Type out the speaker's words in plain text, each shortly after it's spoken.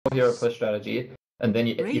hero push strategy, and then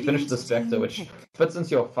you finish the Spectre, which fits into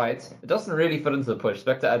your fight. It doesn't really fit into the push.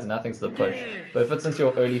 Spectre adds nothing to the push, but it fits into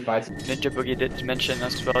your early fight. Ninja Boogie did mention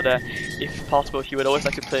as well that, if possible, he would always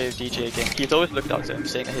like to play with DJ again. He's always looked up to him,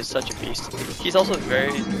 saying that he's such a beast. He's also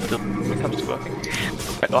very good when it comes to working.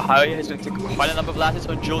 But Ohaiyo is going to take quite a number of lashes,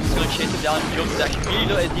 so Jules is going to chase him down. Jules is actually really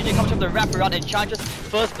low as DJ comes up the wrap around and charges.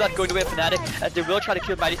 First blood going away from Fnatic, as they will try to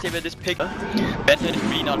kill Mighty Saber this pick. Benton is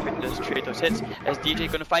really not picking those trade those hits, as DJ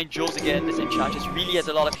going to find Jules again. This Enchantress really has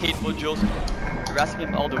a lot of hate for Jules, harassing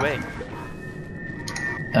him all the way.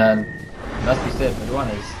 And must be said, mid one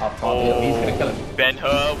is half he's gonna kill him.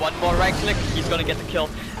 Ben-Hur, one more right click, he's gonna get the kill.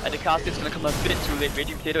 And the cast is gonna come a bit too late,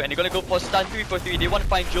 Raging Potato, and they're gonna go for stun 3-4-3. They want to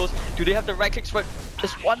find Jules. Do they have the right clicks for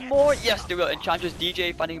just one more? Yes, they will. Enchantress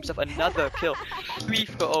DJ finding himself another kill.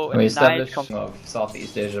 3-0 We and 9 established of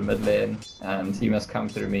Southeast Asia mid lane, and he must come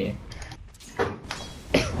through me.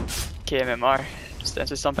 KMMR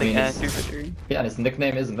stands for something, and 3-4-3. Yeah, and his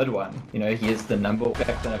nickname is Mid One. You know, he is the number one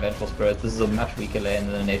captain of Vengeful Spirit. This is a much weaker lane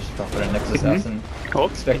than the Nature's Prophet and Nexus Assassin.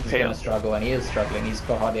 Spectre's gonna struggle, and he is struggling. He's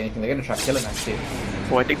got hardly anything. They're gonna try to kill him actually.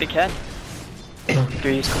 Oh, I think they can.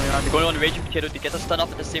 He's coming around. They're going on the Raging Potato to get the stun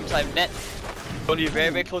off at the same time. Net going to be very,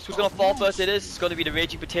 very close. Who's going to fall first? It's going to be the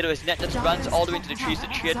Raging Potato. His Net just runs all the way into the trees. The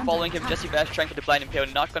Triad following him. Jesse Vash trying for the Blind Impale,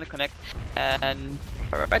 not going to connect. And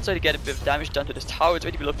right side to get a bit of damage done to this tower. It's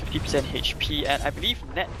already below 50% HP, and I believe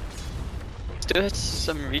Net still has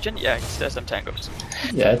some regen. Yeah, he still has some tangos.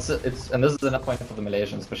 Yeah, it's and this is another point for the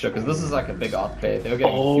Malaysians for sure, because this is like a big art play. They were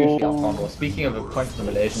getting hugely outcomboed. Speaking of a point for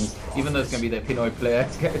the Malaysians, even though it's going to be their Pinoy player,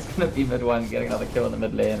 it's going to be mid one getting another kill in the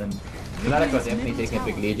mid lane, and Fnatic are definitely taking a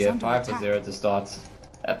big lead here, 5-0 to start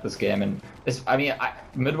at this game. And it's, I mean,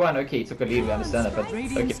 mid one, okay, he took a lead, we understand it, but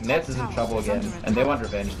okay, Nets is in trouble again, and they want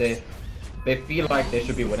revenge. They feel like they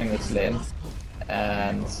should be winning this lane,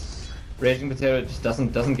 and Raging Potato just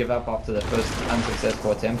doesn't give up after the first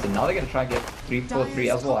unsuccessful attempt, and now they're gonna try and get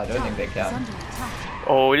 3-4-3 as well. I don't think they can.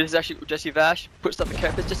 Oh, this is actually Jesse Vash puts up the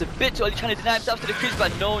characters just a bit too early, trying to deny himself to the crease,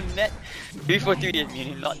 but no Net. 3-4-3,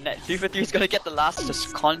 meaning not Net. 3-4-3 is gonna get the last,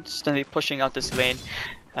 just constantly pushing out this lane.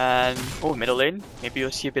 And oh, middle lane, maybe you'll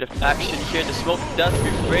see a bit of action here. The smoke does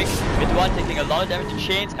break. Mid one taking a lot of damage to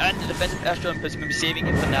chains, and the defensive Astral Impulse will be saving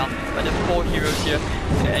him for now. But the 4 heroes here,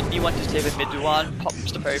 and he wants to save it. Mid one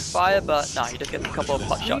pops the Fairy Fire, but nah, he just gets a couple of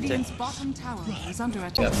hot shots in.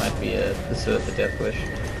 That might be the death wish.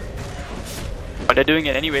 But they're doing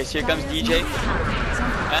it anyways. Here comes DJ.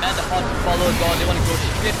 And the Hunt follows on. They want to go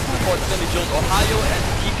straight for the Jules. Ohaiyo and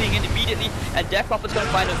TPing in immediately. And Death Prophet's going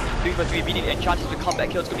to find a 3-4-3 immediately. And chances to combat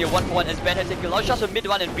kill. It's going to be a 1-for-1 as Ben has taken a lot of shots from mid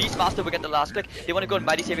one. And Beastmaster will get the last click. They want to go on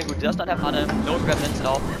Mighty Saber, who does not have mana, no remnants at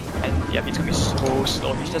all. And yeah, he's going to be so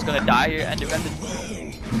slow. He's just going to die here. And the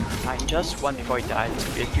remnant just one before he dies.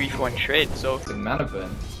 It's going to be a 3-4-1 trade. So the mana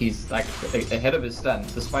burn, he's like ahead of his stun,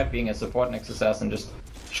 despite being a support Nexus Assassin, just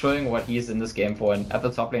showing what he's in this game for. And at the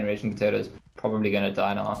top lane, Raging Potato is probably gonna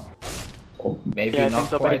die now. Or maybe yeah, not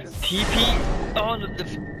quite. TP!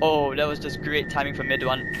 Oh, that was just great timing for mid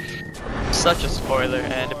one. Such a spoiler,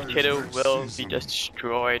 and the Potato will be just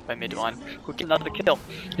destroyed by mid one, who gets another kill.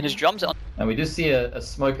 And his drums on. And we do see a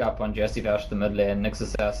smoke up on Jesse Vash, the mid lane,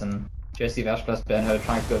 Nexus Assassin. Jesse Vash plus Ben-Hur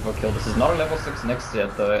trying to go for a kill. This is not a level 6 Nexus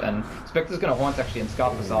yet though, and Spectre's gonna haunt actually and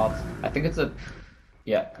scout this out. I think it's a...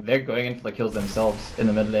 yeah, they're going in for the kills themselves in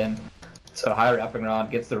the mid lane. So Ohaiyo wrapping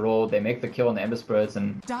around, gets the roll, they make the kill on the Ember Spirits,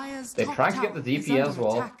 and they're trying to get the DP as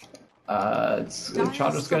well.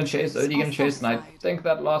 Charger's gonna chase, Odie gonna chase, and I think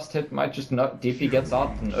that last hit might just not... DP gets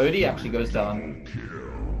out, and Odie actually goes down.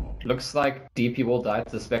 Looks like DP will die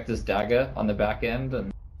to Spectre's dagger on the back end,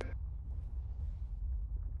 and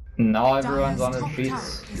now everyone's on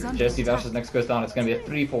retreats. Jesse Vash's next goes down. It's gonna be a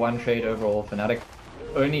 3-for-1 trade overall. Fnatic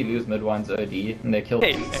only lose mid one's OD, and they kill.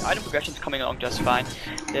 Hey, item progression's coming along just fine.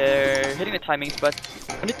 They're hitting the timings, but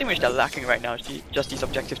the only thing which they're lacking right now is just these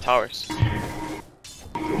objective towers.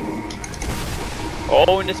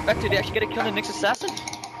 Oh, and the Spectre, they actually get a kill on the Nexus Assassin.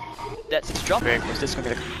 That's his jump. Very close. This is gonna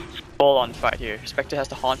be like a full-on fight here. Spectre has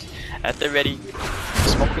the Haunt at the ready.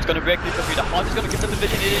 Smoke is gonna break through. The Haunt is gonna give them the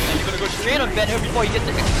vision in, and he's gonna go straight on Ben-Hur before he gets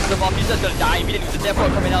the extra off. He's just gonna die immediately with the Death Row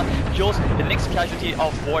coming out. Jules, the next casualty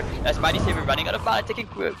of war, as Mighty Saber running out of mana, taking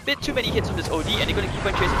a bit too many hits from this OD, and they're gonna keep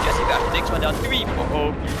on chasing Jesse Vash. The next one down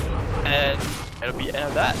 3-4-0, and that'll be the end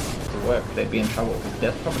of that. To work, they'd be in trouble, because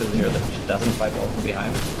Death Prophet is a hero that doesn't fight well from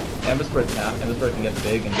behind. Ember Spirit can get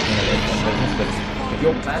big and get in the lane business, but if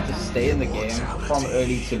your plan to stay in the game from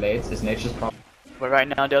early to late is Nature's Prophet, But right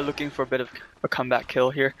now they're looking for a bit of a comeback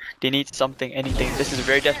kill here. They need something, anything. This is a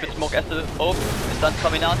very desperate smoke after the the stun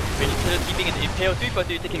coming out. Raging Potato keeping an Impale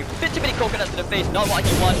 3-for-3, taking a bit too many coconuts to the face, not what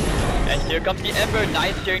he wants. And here comes the Ember,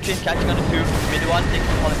 nice steering train catching on the 2. Mid 1 takes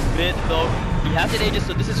the ball a bit low. He has the Aegis,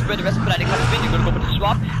 so this is where the rest of Fnatic comes in. You're gonna go for the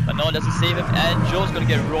swap, but no one doesn't save him, and Joel's gonna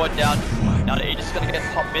get roared down. Now the Aegis is gonna get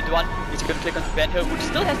popped mid 1. He's gonna click on Benher, who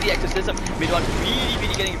still has the exorcism. Mid 1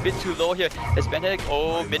 really getting a bit too low here. As Benher,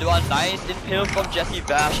 mid 1, nice impale from Jesse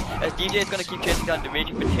Bash. As DJ is gonna keep chasing down the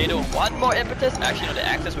Raging Potato. One more impetus. Actually, no, the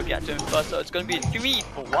Axis will get to him first, so it's gonna be a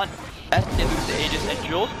 3-for-1. As they lose the Aegis, and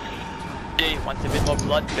Joel, DJ wants a bit more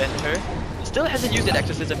blood. Benher still hasn't used that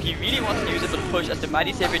exorcism. He really wants to use it for the push as the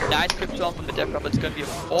Mighty Savior, nice Crypton from the Death Crop. It's going to be a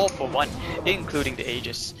 4-for-1, including the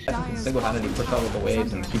Aegis. Single-handedly push out of the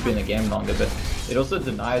waves and keep in the game longer, but it also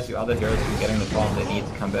denies your other heroes from getting the farm they need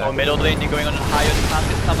to come back. Oh, middle lane, they're going on Ohaiyo. The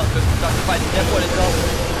path is coming up, good start to fight Deathwood as well.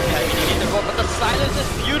 Yeah, he needs the rope, but the silence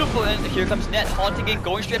is beautiful, and here comes Net haunting in,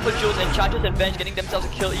 going straight for Jules, Enchanters and Venge getting themselves a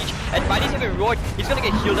kill each. And Mighty Savior roared, he's going to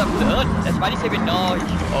get healed up for the urn. As Mighty Savior, no,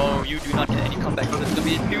 oh, you do not get any comeback, so it's going to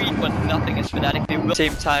be a 3-for-0 as Fnatic. They will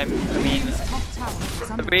same time, I mean,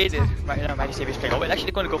 the way that right now Mighty Savior's playing, oh, actually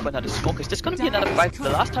they're going to go for another smoke. Is this going to be another fight? The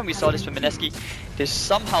last time we saw this from Mineski, they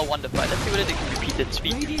somehow won the fight. Let's see whether they can repeat that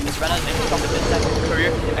speed. It's ran out of the top of this time of his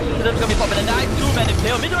career. Exorcism's going to be popping a nice 2-man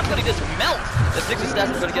impale. Mid-one's going to just melt. The 6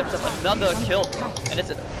 stats is going to get himself another kill. And it's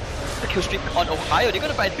a kill streak on Ohaiyo. They're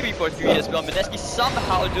going to fight 3-for-3 as well. Mineski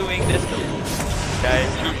somehow doing this.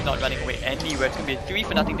 Guys, he's not running away anywhere. It's going to be a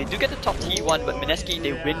 3-for-0. They do get the top T1, but Mineski,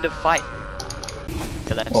 they win the fight.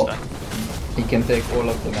 Well, he can take all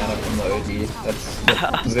of the mana from the OD.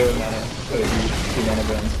 That's 0 mana OD, 2 mana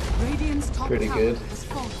burns. Pretty good.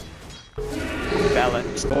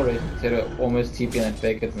 Balance. Alright, Potato almost TP and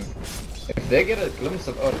fake it. And if they get a glimpse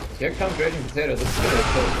of, oh, here comes Raging Potato, this is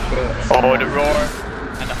gonna oh, the roar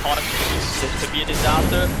and the Haunted seems to be a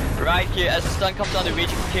disaster. Right here, as the stun comes on the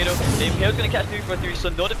Raging Potato, the Impale's gonna catch 3-for-3, so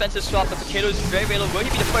no defensive swap. The Potato is very low. Will he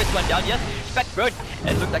be the first one down? Yes, Spec Bird.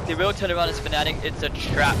 And it looks like they will turn around as Fnatic. It's a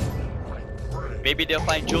trap. Maybe they'll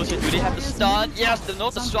find Jules here. Do they have the stun? Yes, the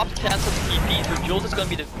swap cancels TP, so Jules is going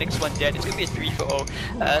to be the next one dead. It's going to be a 3-for-0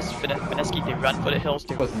 as Mineski, they run for the hills.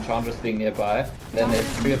 Because Enchantress being nearby, then there's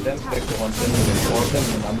 3 of them, Spectre wants in, and then 4 of them,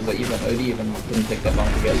 and the numbers are even. OD even didn't take that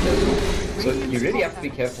long to get there. So you really have to be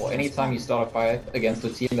careful. Anytime you start a fight against a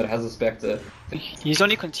team that has a Spectre. He's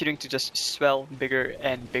only continuing to just swell bigger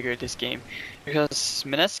and bigger this game. Because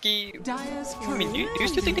Mineski, I mean, do you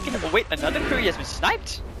still think they can... Oh wait, another Curry has been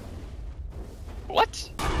sniped? What?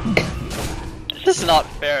 This is not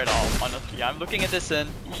fair at all, honestly. I'm looking at this and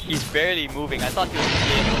he's barely moving. I thought he was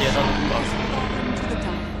playing another buff.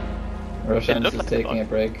 Roshan is taking a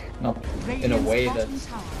break, not in a way that,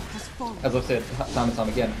 as I've said time and time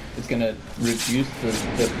again, it's going to reduce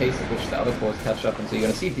the pace at which the other cores catch up, and so you're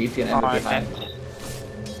going to see DP and Ember behind.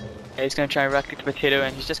 Yeah, he's going to try and right-click the Potato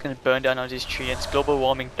and he's just going to burn down on this tree, and it's global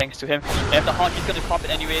warming thanks to him. And if the Haunt, he's going to pop it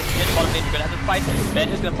anyways. Here in the bottom lane, you're going to have to fight. Ben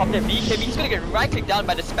is going to pop their BKB. He's going to get right-clicked down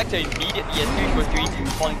by the Spectre immediately as 3-for-3,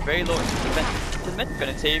 falling very low into defense.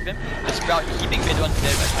 Going to save him. The Sprout keeping mid-1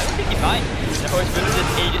 there, but I don't think he minds. And of course, with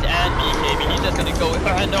this Aegis and BKB, he's just going to go,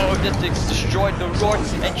 no, just destroyed the Roar.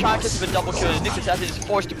 And Charges with a double kill. The Nyx Assassin is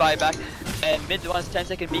forced to buy back. And mid-1's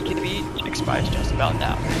 10-second BKB expires just about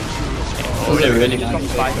now. Oh, they're really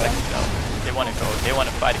nice. 5 seconds though. They want to go. They want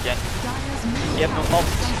to fight again. They have no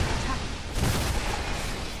ults.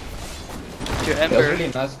 That was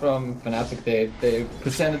really nice from Fnatic. They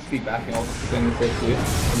pretended to be backing off the swing they do,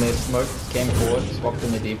 and they smoked, came forward, swapped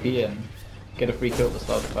in the DP, and get a free kill to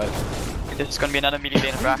start the fight. This is gonna be another melee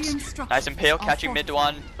lane of Rax. Nice Impale catching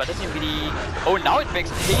mid-1, but doesn't really... Oh, now it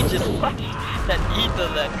makes Pages that Ether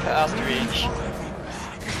that cast range.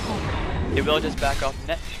 They will just back off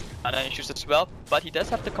net. And then issues as well, but he does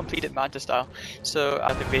have the completed Manta style, so I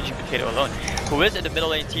have the Raging Potato alone. Who is in the middle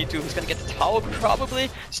lane T2, who's gonna get the tower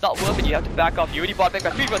probably? It's not worth it, you have to back off. You already bought back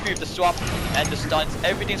by 3-for-3 with the swap and the stuns.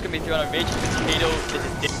 Everything's gonna be thrown on Raging Potato.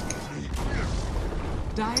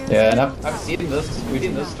 Yeah, and I've seen this, we've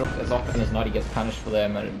seen this as often as not. He gets punished for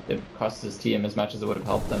them, and it costs his team as much as it would have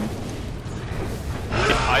helped them.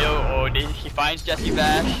 Ohaiyo, he finds Jesse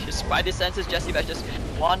Bash. Despite his senses, Jesse Bash just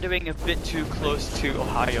wandering a bit too close to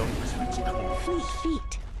Ohaiyo.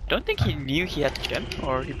 Don't think he knew he had gem,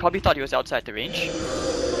 or he probably thought he was outside the range.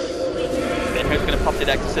 Then he's gonna pop the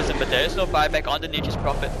exorcism, but there is no buyback on the Nature's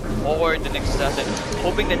Prophet or the Nyx Assassin.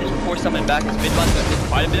 Hoping that his force summon back his mid-1's gonna take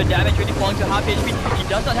quite a bit of damage, really falling to half HP. He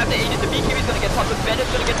does not have the Aegis, the BKB is gonna get popped, but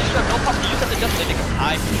Bender's gonna get destroyed. No pop to use that just to take some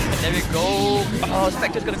time. And there we go. Oh,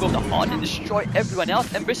 Spectre's gonna go with the Haunt and destroy everyone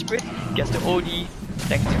else. Ember Spirit gets the OD,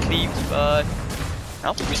 thanks to Cleaves, but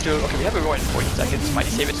No, we still okay. We have a roar in 40 seconds. Mighty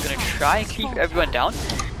Saber's gonna try and keep everyone down.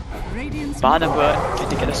 Barnabas, can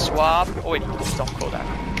they get a swap? Oh wait, it's on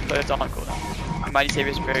cooldown. But it's on cooldown. Mighty Saber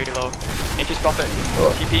is very low. Nature's Prophet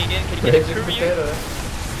TPing in. Can he get a career?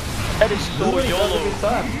 That is so YOLO.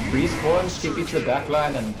 Respawns, TP to the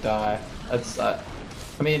backline and die. That's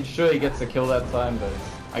I mean, sure he gets a kill that time, but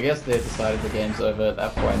I guess they decided the game's over at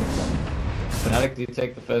that point. Fnatic do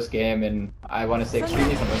take the first game in, I want to say,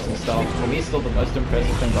 extremely convincing style. For me, still the most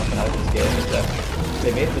impressive thing about Fnatic this game is that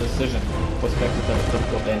they made the decision for Spectre to have a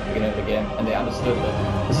difficult lane at the beginning of the game, and they understood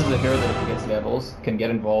that this is a hero that if he gets levels, can get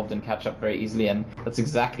involved and catch up very easily, and that's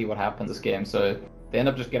exactly what happened this game. So they end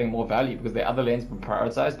up just getting more value because the other lanes were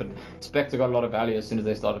prioritized, but Spectre got a lot of value as soon as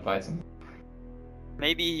they started fighting.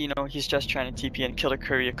 Maybe, you know, he's just trying to TP and kill the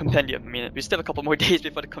courier compendium. I mean, we still have a couple more days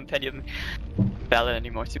before the compendium valid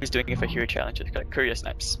anymore, so he's doing it for hero challenges, like courier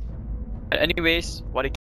snipes. But anyways, what a